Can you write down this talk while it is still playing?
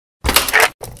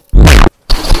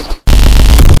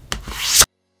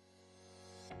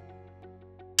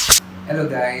Hello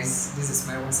guys, this is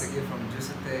Mike once again from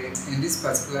Digitize. In this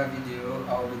particular video,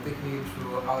 I will be taking you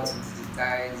through how to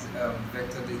digitize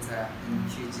vector data in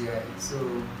Qgis. So,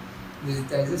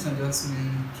 digitization just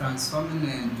means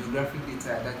transforming geographic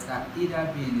data that can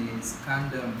either be in a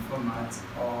scanned format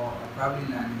or probably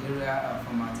in an area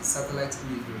format, satellite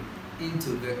imagery,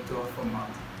 into vector format.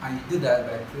 And you do that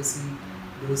by tracing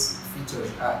those features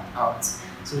out.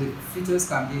 So the features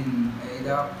can be in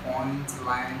either point,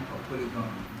 line, or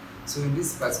polygon. So in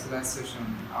this particular session,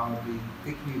 I'll be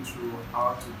taking you through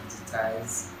how to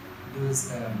digitize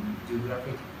those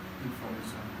geographic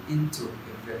information into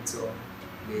a vector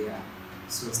layer.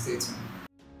 So stay tuned.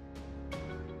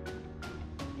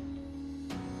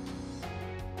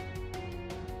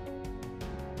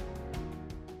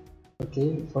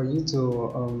 Okay, for you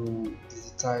to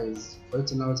digitize, for you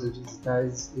to know how to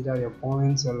digitize either your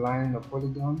points, your line, or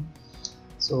polygon,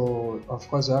 so of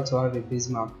course you have to have a base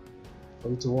map for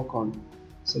you to work on.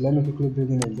 So let me quickly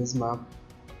bring in a base map.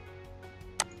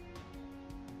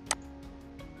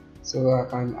 So I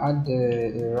can add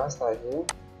a raster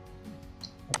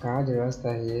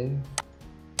here.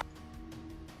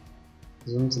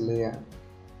 Zoom to layer,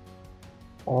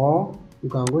 or you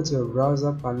can go to your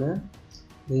browser panel.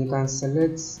 Then you can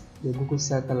select the Google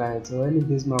satellite or any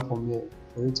base map from here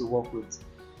for you to work with.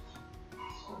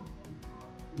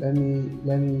 Let me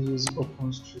use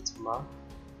OpenStreetMap.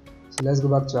 So let's go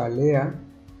back to our layer.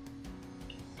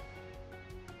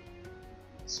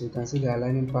 So you can see they are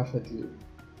aligning perfectly.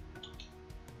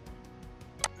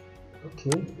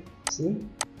 Okay, see,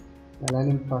 they're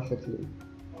aligning perfectly.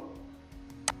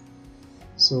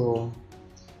 So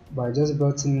by just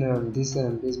brought in this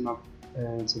base map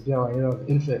to be our area of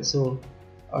interest. So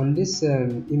on this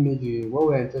imagery, what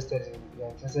we're interested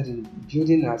in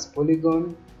building as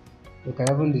polygon. We can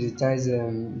even digitize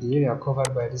the area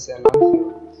covered by this landfill.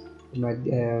 We might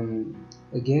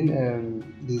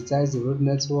digitize the road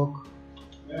network.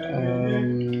 We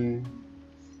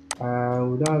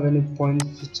don't have any point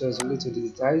features really to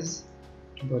digitize,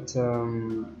 but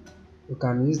we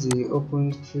can use the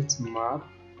OpenStreetMap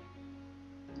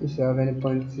if you have any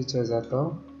point features at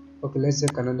all. Okay, let's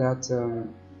check another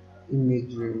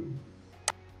imagery.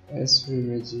 S3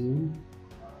 imagery.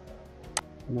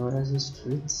 Now that's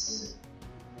streets.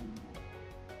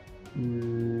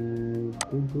 Google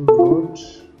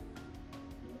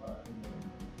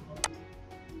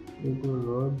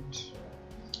Road.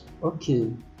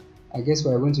 Okay, I guess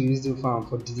we are going to use the farm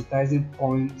for digitizing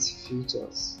point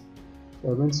features.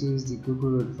 We are going to use the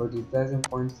Google Road for digitizing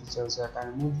point features. So I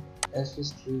can remove S3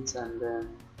 streets and then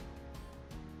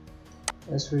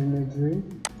S3 imagery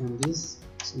and this.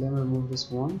 So let me remove this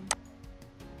one.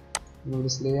 Remove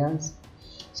this layers.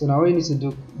 So now what you need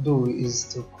to do is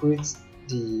to create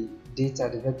the data,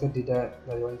 the vector data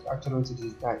that you actually want to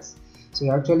digitize. So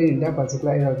you're actually in that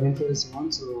particular area of interest, you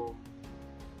want to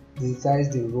digitize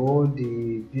the road,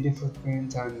 the building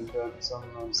footprint, and some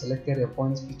selected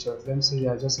point features. Let me say you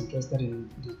are just interested in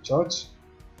the church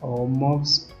or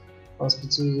mosque,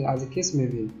 hospital, as the case may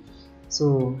be.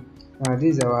 So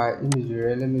this is our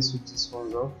imagery. Let me switch this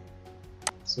one off.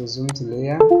 So zoom to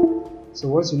layer. So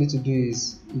what you need to do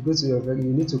is you go to your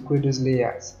you need to create those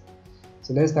layers.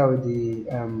 So let's start with the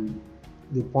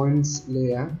points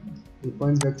layer, the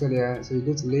points vector layer. So you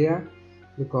go to layer,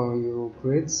 click on your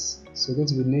create. So you're going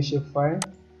to be new shapefile.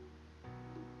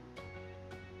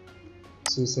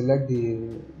 So you select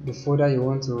the folder you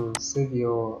want to save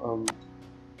your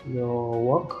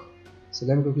work. So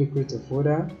let me quickly create a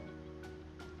folder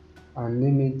and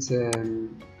name it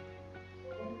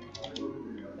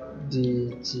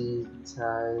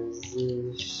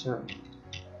digitization.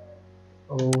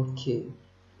 Okay,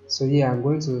 so yeah, I'm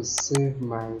going to save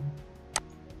my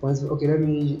points. Okay, let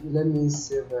me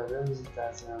save let me use it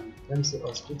as let me say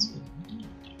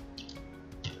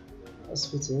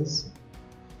hospitals.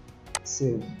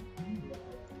 Save.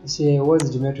 See what's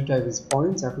the geometry type is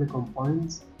points. I click on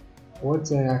points.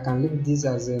 What I can leave this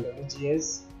as an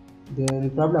Qgis. Then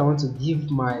probably I want to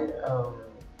give my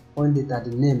point data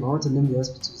the name. I want to name the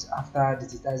hospitals after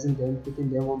digitizing them, picking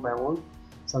them one by one.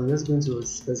 So I'm just going to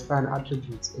specify an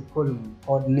attribute, a column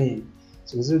called name.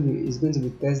 So it's going to be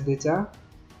test data,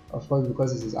 of course,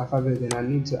 because it is alphabet. Then I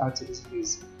need to add to this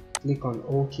list. Click on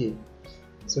OK.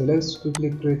 So let's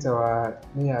quickly create our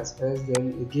layers first.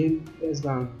 Then again, let's go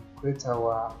and create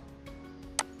our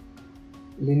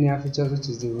linear features, which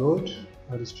is the road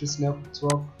or the street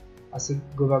network. I said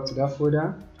go back to that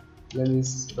folder. Let me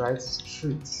write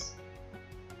streets.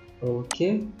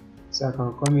 Okay, so I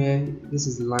can come here. This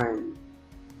is line.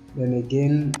 Then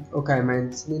again, okay, I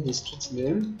might need the street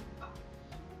name.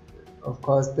 Of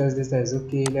course, test data is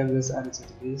okay. Let me just add it to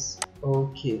the base.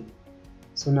 Okay,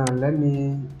 so now let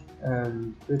me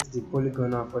create the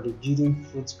polygon now for the building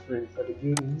footprint for the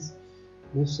buildings.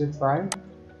 New shape file.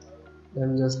 Let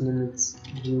me just name it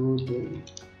building.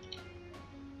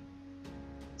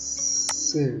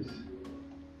 Save.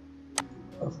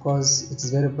 Of course, it is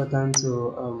very important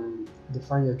to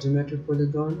define your geometry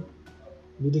polygon.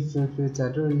 Building footprint.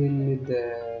 I don't really need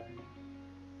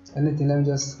anything. Let me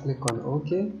just click on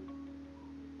OK.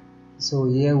 So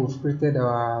here we've created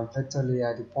our vector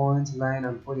layer, the point, line,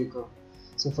 and polygon.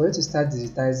 So for you to start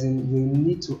digitizing, you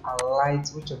need to highlight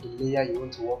which of the layer you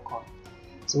want to work on.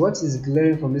 So what is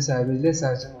glaring from this side? Let's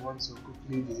assume we want to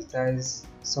quickly digitize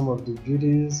some of the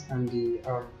buildings and the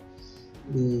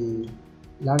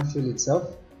landfill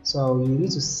itself. So you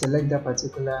need to select that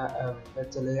particular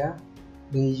vector layer,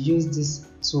 then use this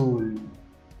tool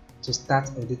to start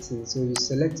editing. So you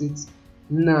select it.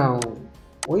 Now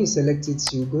when you select it,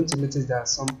 you're going to notice that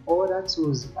some other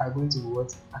tools are going to be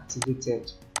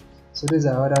activated. So these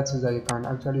are other tools that you can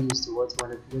actually use to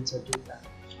manipulate your data.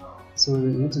 So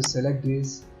you need to select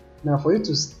this. Now for you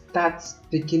to start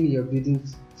picking your building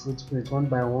footprint one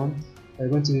by one, you're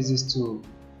going to use this tool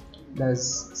that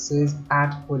says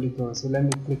add polygon. So let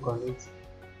me click on it.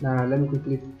 Now let me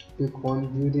quickly pick one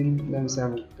building. Let me say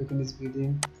I'm picking this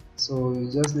building. So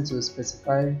you just need to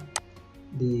specify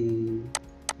the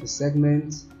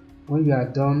segment. When you are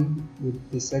done with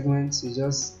the segments, you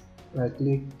just right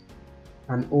click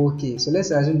and OK. So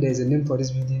let's assume there is a name for this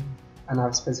building, and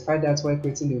I've specified that while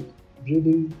creating the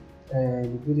building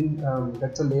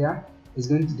vector layer.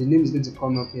 The name is going to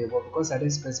come up here, but because I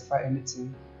didn't specify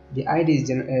anything, the ID is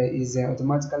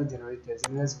automatically generated.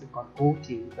 So let's click on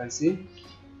OK. You can see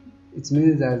it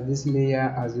means that this layer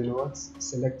has been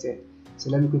selected. So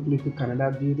let me quickly pick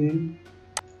another building.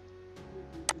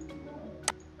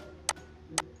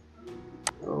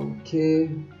 Okay,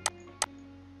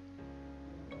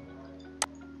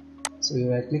 so you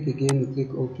right click again, you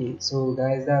click OK. So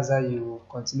guys, that's how you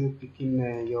continue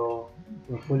picking your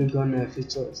polygon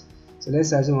features. So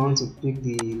let's assume I want to pick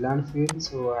the landfill.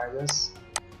 So I just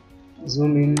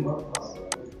zoom in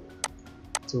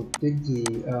to pick the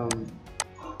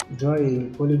draw a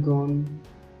polygon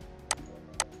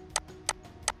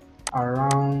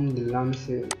around the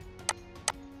landfill.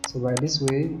 So by this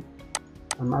way,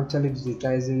 I'm actually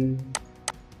digitizing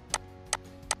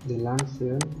the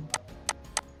landfill.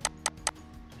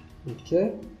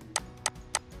 Okay.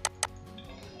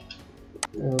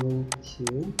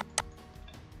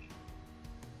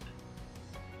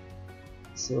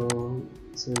 So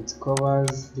it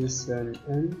covers this end.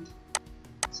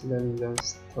 So let me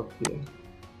just stop here.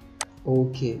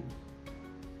 Okay.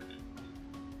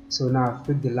 So now I've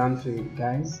picked the landfill,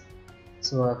 guys.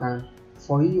 So I can,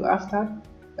 for you, after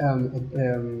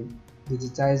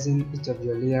digitizing each of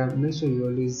your layer, make sure you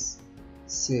always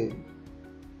save.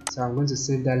 So I'm going to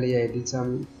save that layer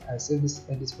editor. I save this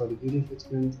edit for the building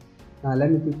footprint. Now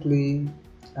let me quickly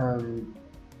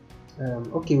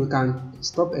okay, we can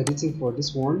stop editing for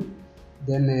this one.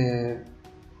 Then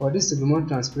for this to be more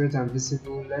transparent and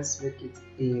visible, let's make it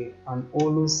an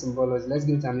holo symbology. Let's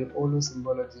give it an holo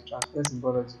symbology, transparent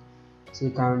symbology. So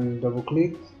you can double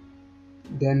click,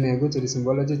 then go to the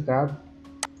symbology tab,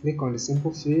 click on the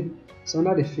simple fill. So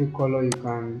under the fill color, you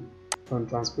can turn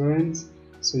transparent.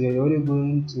 So you're only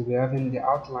going to be having the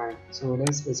outline. So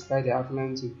let's specify the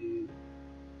outline to be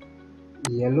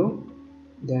yellow.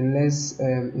 Then let's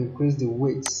increase the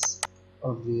width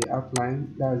of the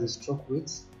outline, that's the stroke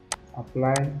width.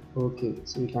 Apply. Okay,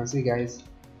 so you can see, guys,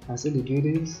 you can see the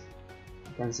buildings,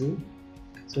 you can see.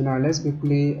 So now let's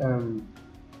quickly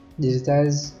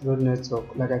digitize road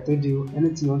network. Like I told you,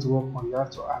 anything you want to work on, you have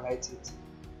to highlight it.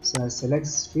 So I select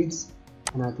streets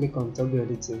and I click on toggle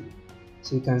editing.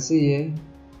 So you can see here,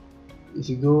 if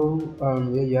you go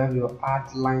here, you have your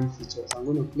add line features. I'm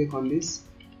going to click on this.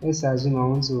 Let's assume I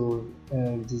want to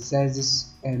digitize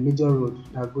this major road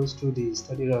that goes through the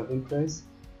study area of interest.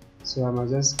 So I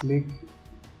must just click,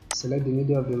 select the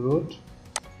middle of the road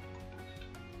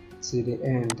to the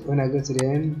end. When I go to the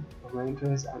end of my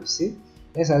interest, I'm see.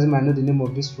 Let's assume I know the name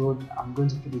of this road. I'm going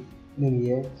to put the name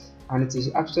here, and it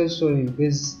is actually showing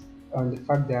based on the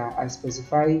fact that I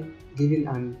specify giving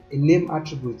a name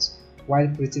attribute while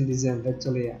creating this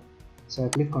vector layer. So I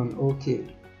click on OK.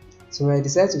 So I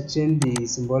decide to change the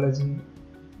symbology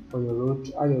for your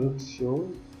road, how your road show.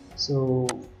 So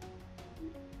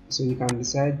you can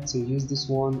decide to use this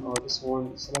one or this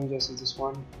one. So let me just use this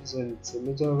one. This one, it's a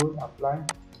major road. Apply.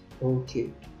 OK.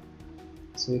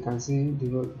 So you can see the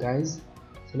road, guys.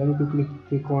 So let me quickly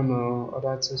pick one or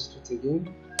other two streets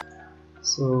again.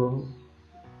 So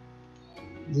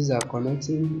these are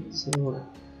connecting. So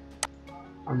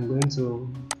I'm going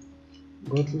to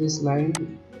go through this line.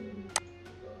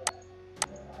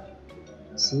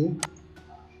 See,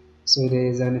 so there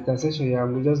is an intersection here.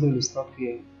 I'm just going to stop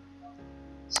here.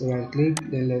 So right click,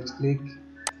 then left click,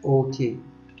 OK.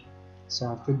 So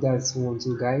I've picked that one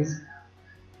too, guys.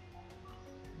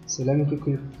 So let me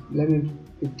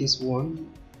pick this one.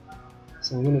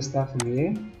 So I'm going to start from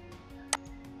here.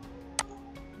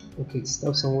 Okay,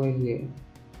 stop somewhere here.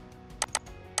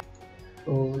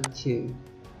 Okay.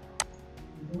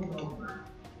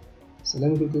 So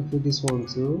let me quickly put this one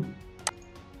too.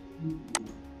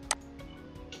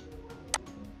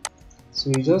 So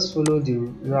you just follow the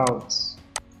route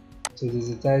to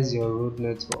digitize your road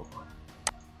network.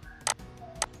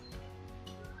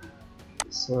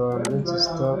 So I'm going to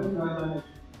stop.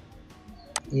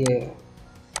 Yeah.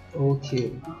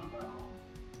 Okay.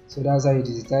 So that's how you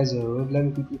digitize your road. Let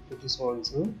me quickly put this one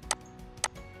too.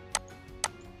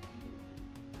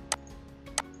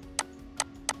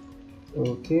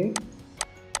 Okay.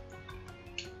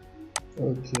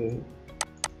 Okay.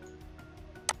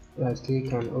 Right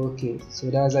click and OK. So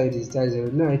that's how you digitize your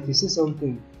road. Now if you see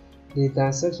something, the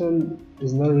intersection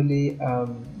is not really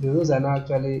the roads are not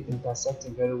actually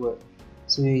intersecting very well.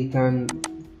 So you can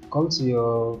come to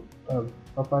your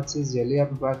properties, your layer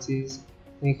properties,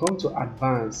 and you come to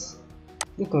advanced.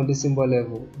 Click on the symbol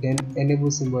level, then enable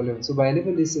symbol level. So by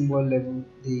enabling this symbol level,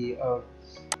 the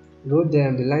road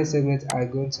the line segments are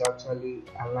going to actually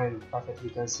align perfectly.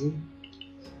 You can see.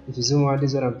 If you zoom out,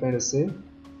 this is what I'm trying to say.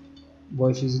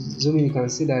 But if you zoom in, you can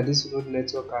see that this road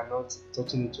network are not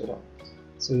touching each other.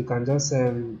 So you can just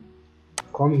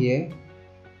come here.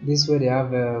 This way they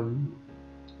have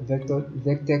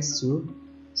vectex too.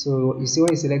 So you see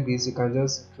when you select this, you can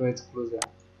just draw it closer.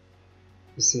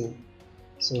 You see.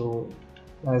 So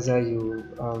that's how you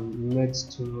merge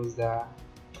two rows that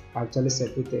are actually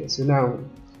separated. So now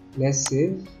let's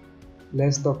save.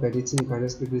 Let's stop editing. You can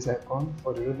just click this icon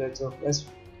for the road network. Let's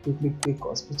quickly pick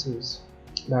hospitals.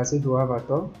 That's it we have at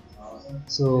all.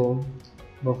 So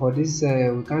but for this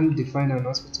we can't define an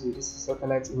hospital with this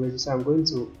satellite image, so I'm going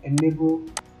to enable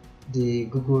the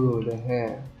Google Road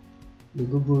here. The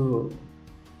Google Road.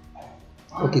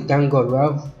 Okay, thank God we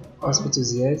have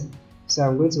hospitals here. So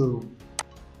I'm going to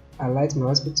highlight my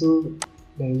hospital,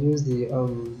 then use the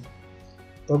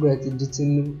toggle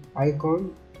editing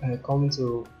icon and come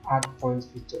to add point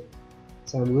feature.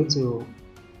 So I'm going to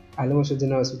Alimosho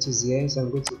General Hospitals here, so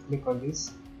I'm going to click on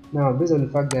this. Now based on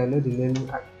the fact that I know the name,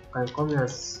 I can come here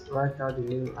and write out the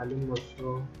name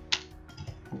Alimosho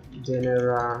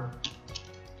General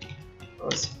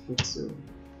Hospital.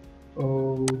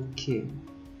 Okay,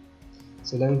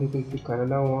 so let me quickly pick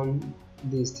another one.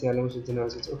 This is Alimosho General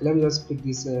Hospital. Okay, let me just pick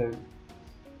this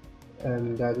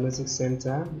diagnostic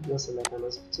center, just like an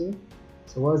hospital.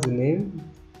 So what's the name?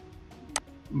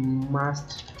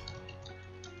 Mast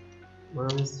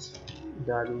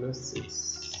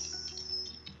Diagnostics.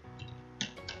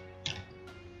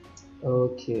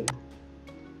 Okay,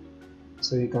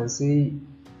 so you can see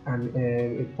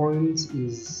a point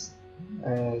is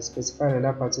specified in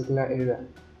that particular area.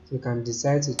 So you can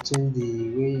decide to change the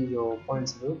way your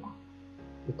points look.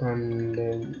 You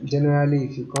can generally,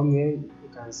 if you come here, you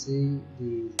can see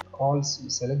the all. You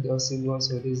select the all symbols.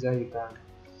 So this is how you can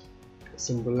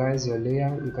symbolize your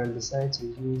layer. You can decide to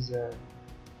use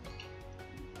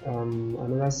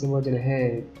another symbol in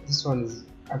here. This one is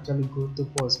actually go to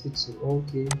hospital.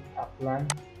 Okay, apply.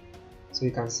 So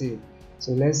you can see.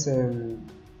 So let's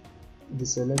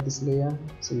deselect this layer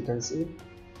so you can see.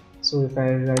 So if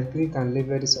I right click and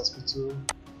label this hospital,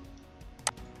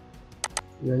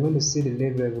 you are going to see the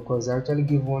label because I actually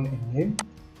give one a name.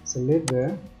 So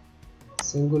label,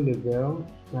 single label.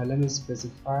 Now let me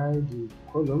specify the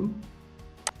column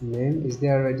name. Is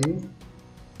there already?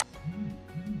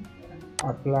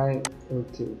 Apply.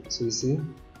 Okay, so you see.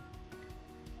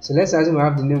 So let's assume I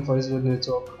have the name for this road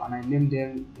network and I name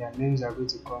them. Their names are going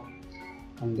to come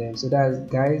and then. So that's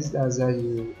guys, that's how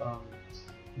you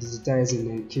digitize in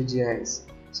the Qgis.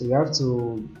 So you have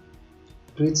to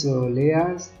create your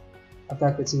layers.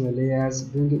 After creating your layers,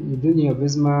 you bring in your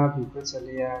base map, you create your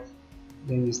layers,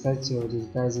 then you start your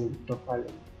digitizing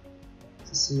properly.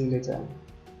 So see you later.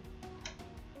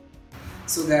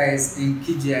 So guys, in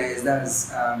Qgis,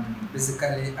 that's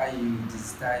basically how you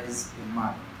digitize a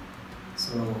map.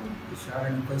 So if you have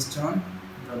any question,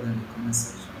 drop them in the comment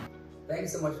section. Thank you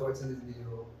so much for watching this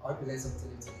video. I hope you learned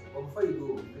something today. But before you go,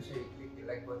 make sure you click the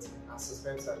like button and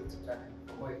subscribe to our YouTube channel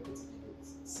for more videos.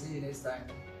 See you next time.